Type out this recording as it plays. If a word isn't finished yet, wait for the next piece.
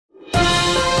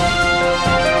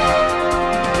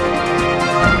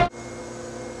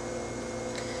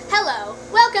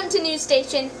news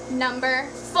station number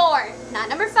 4. Not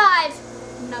number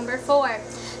 5, number 4.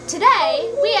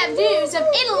 Today, we have news of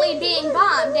Italy being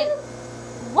bombed, and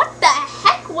what the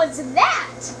heck was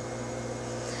that?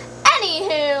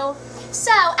 Anywho,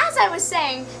 so as I was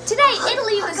saying, today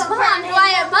Italy was bombed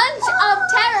by a bunch of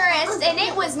terrorists, and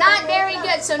it was not very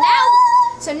good. So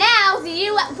now the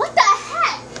U.S. What the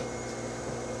heck?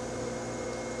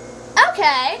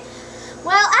 Okay.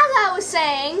 Well, as I was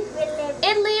saying,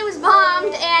 Italy was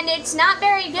bombed, and it's not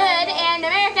very good, and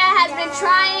America has been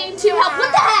trying to help.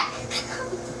 What the heck?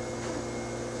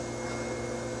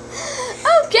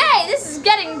 Okay, this is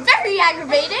getting very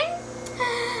aggravating.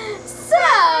 So,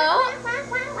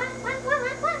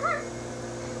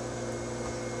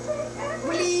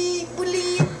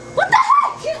 what the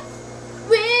heck?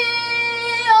 We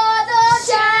are the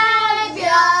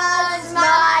champions,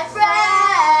 my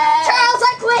friend. Charles,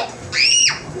 I quit.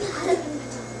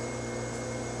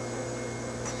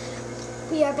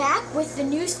 We are back with the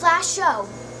News Flash show.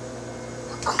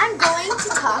 I'm going to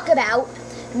talk about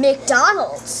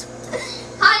McDonald's.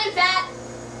 Hi, I'm fat.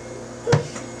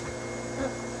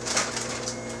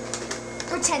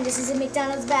 Pretend this is a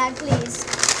McDonald's bag, please.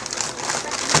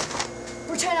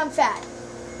 Pretend I'm fat.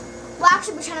 Well,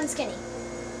 actually, pretend I'm skinny.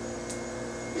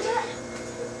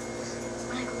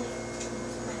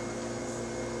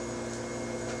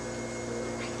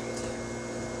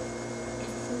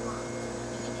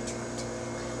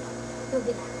 You'll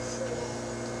be back.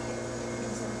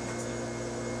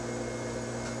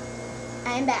 I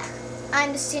am back.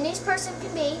 I'm the skinniest person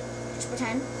can be. Just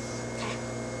pretend. Okay.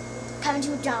 Coming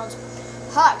to McDonald's.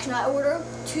 Hi, can I order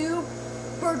 2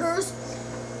 burgers?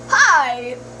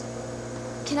 Hi!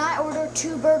 Can I order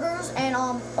 2 burgers and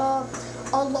a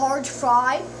large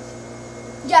fry?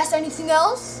 Yes, anything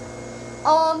else?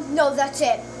 No, that's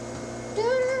it.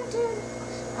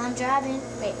 I'm driving.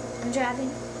 Wait, I'm driving.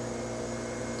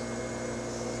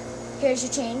 Here's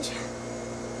your change.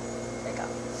 There you go.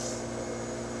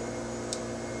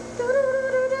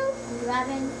 I'm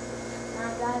driving.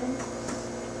 I'm driving.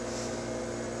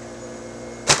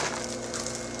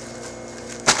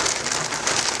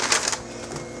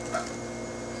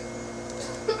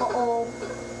 Uh-oh.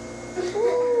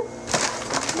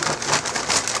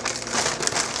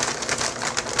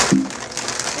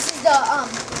 This is the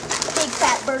big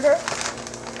fat burger.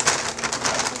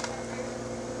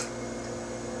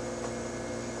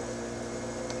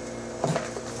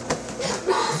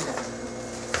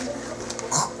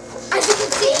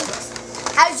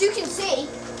 As you can see,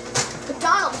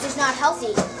 McDonald's is not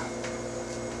healthy.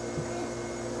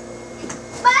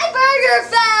 My burger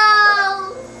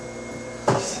fell!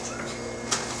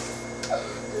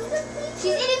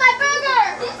 She's eating my burger!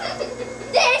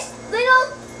 This little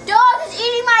dog is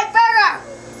eating my burger!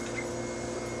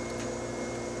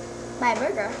 My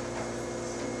burger?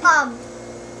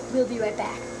 We'll be right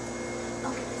back.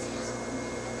 Okay.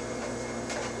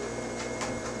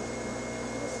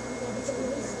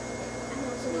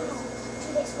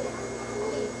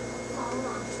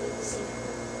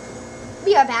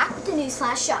 We are back with the News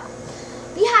Flash show.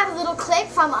 We have a little clip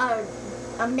from an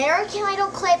American Idol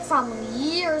clip from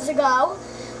years ago.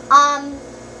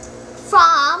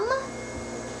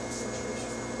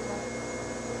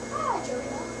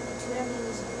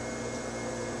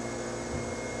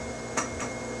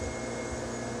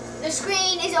 The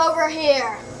screen is over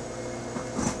here.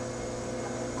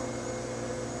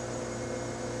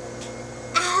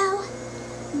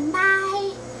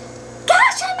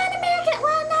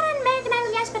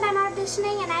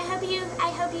 And I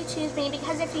hope you choose me,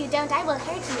 because if you don't, I will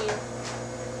hurt you.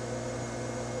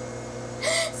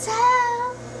 So,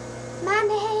 my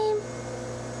name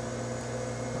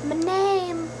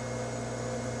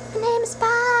is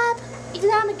Bob. Even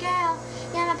though I'm a girl,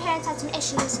 yeah, my parents had some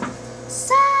issues.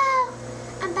 So,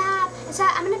 I'm Bob, and so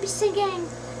I'm gonna be singing.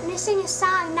 I'm gonna sing a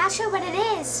song. Not sure what it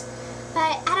is,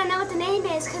 but I don't know what the name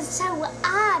is because it's so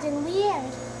odd and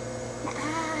weird.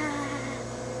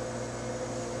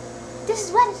 This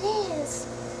is what it is.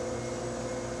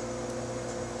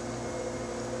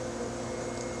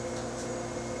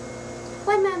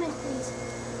 One moment, please.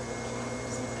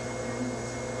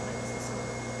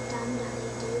 Dum Dum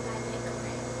Do by Nick.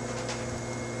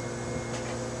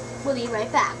 We'll be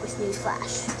right back with News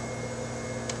Flash.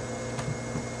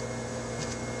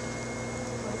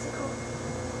 What is it called?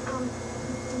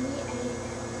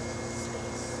 D-A-L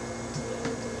space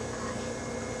D-A-D-I.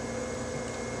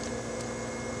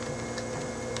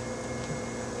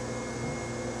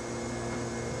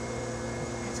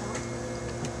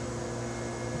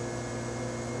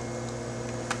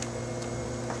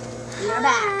 We're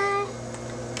back.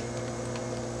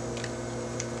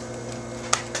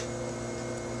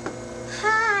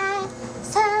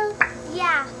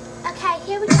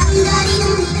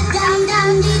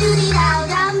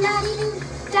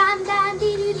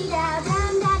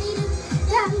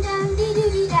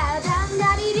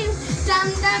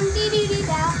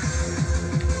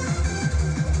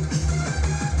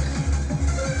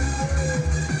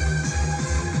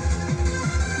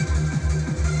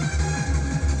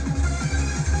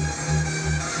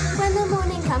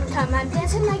 come, come, I'm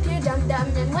dancing like a dum-dum.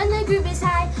 And when the groove is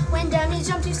high, when dummies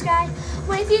jump to sky,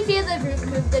 when if you feel the groove,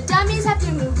 groove, the dummies have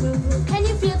to move, move, move. Can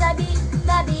you feel the beat,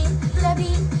 the beat, the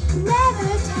beat?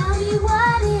 Never tell me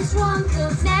what is wrong,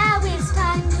 'cause now it's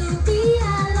time to be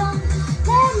alone.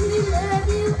 Let me love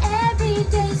you every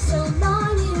day, so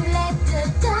long you let the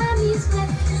dummies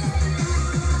play.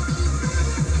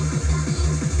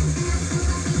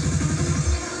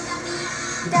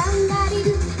 Dum da dee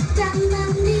doo, dum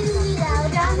dum dee doo dee dow,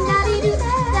 dum da dee doo,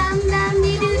 dum dum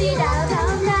dee doo dee dow,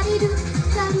 dum da dee doo,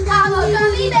 dum dum dee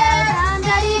doo dee dow, dum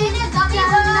da dee doo, dum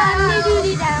dum dee doo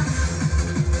dee dow.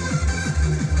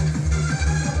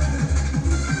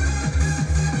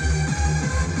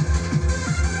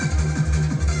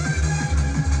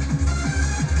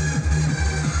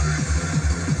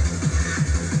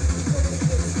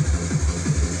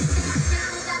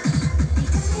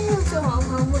 So home,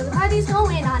 home, where the party's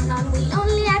going on. We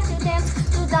only have to dance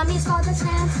to dummies for the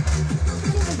chance.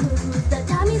 The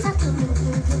dummies have to move,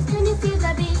 move, move. Can you feel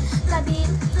the beat, the beat,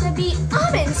 the beat?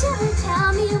 So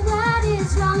tell me what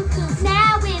is wrong, 'cause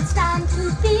now it's time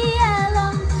to be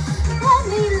alone. Let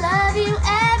me love you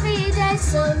every day,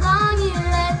 so long you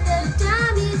let the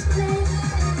dummies play.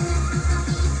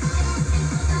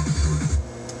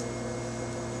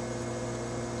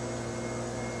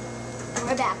 And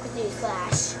we're back with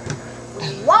Newsflash.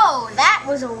 Whoa, that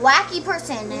was a wacky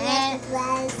person. And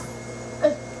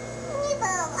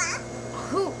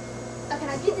who? Oh, can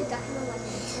I do the duck in the one?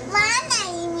 My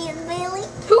name is Billy.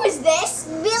 Who is this?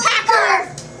 Billy Hacker. Barf.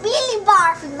 Billy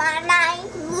Barf is my name.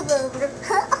 Hello.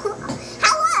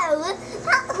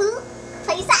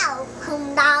 Peace out, home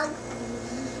dog.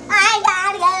 I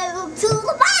gotta go to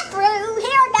the bathroom.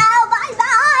 Here now. Bye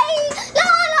bye. La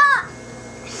la.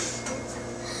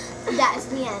 That is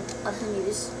the end of the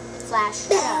Newsflash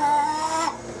show.